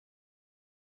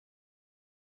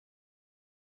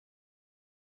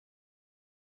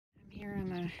Here on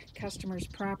the customer's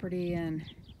property, and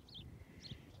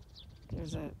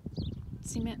there's a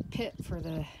cement pit for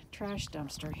the trash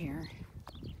dumpster here,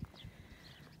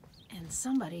 and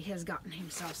somebody has gotten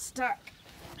himself stuck,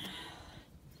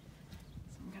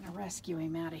 so I'm gonna rescue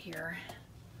him out of here.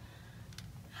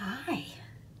 Hi,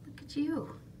 look at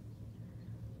you,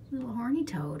 little horny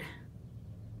toad,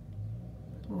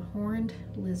 little horned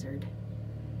lizard.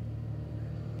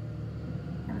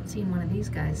 Haven't seen one of these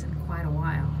guys in quite a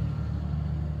while.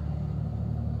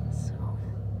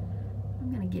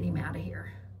 I'm gonna get him out of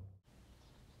here.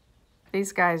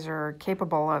 These guys are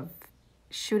capable of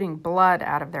shooting blood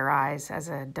out of their eyes as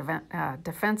a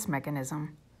defense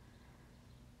mechanism.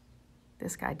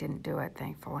 This guy didn't do it,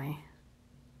 thankfully.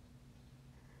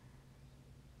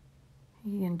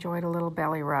 He enjoyed a little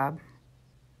belly rub.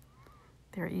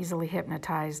 They're easily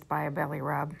hypnotized by a belly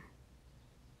rub.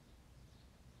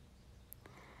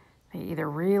 They either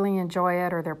really enjoy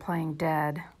it or they're playing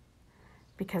dead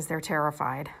because they're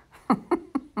terrified.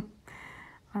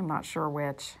 I'm not sure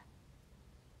which.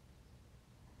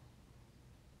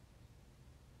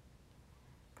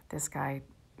 But this guy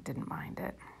didn't mind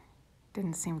it.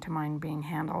 Didn't seem to mind being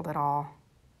handled at all.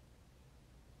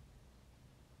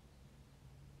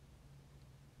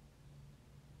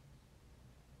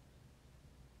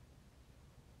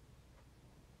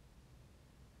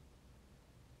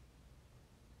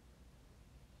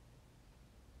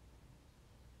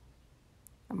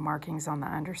 The markings on the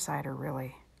underside are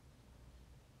really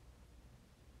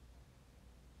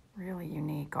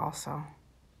unique also.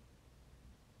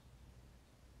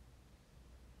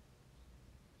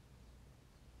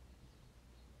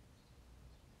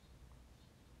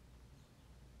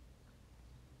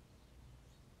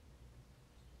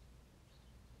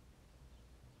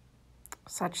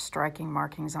 Such striking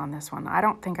markings on this one. I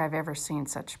don't think I've ever seen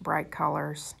such bright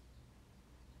colors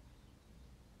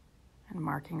and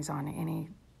markings on any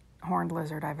horned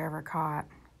lizard I've ever caught.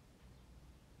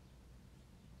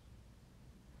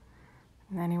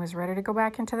 And then he was ready to go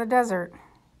back into the desert.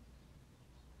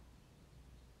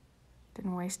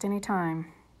 Didn't waste any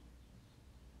time.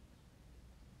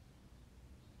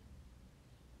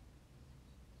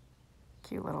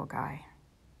 Cute little guy.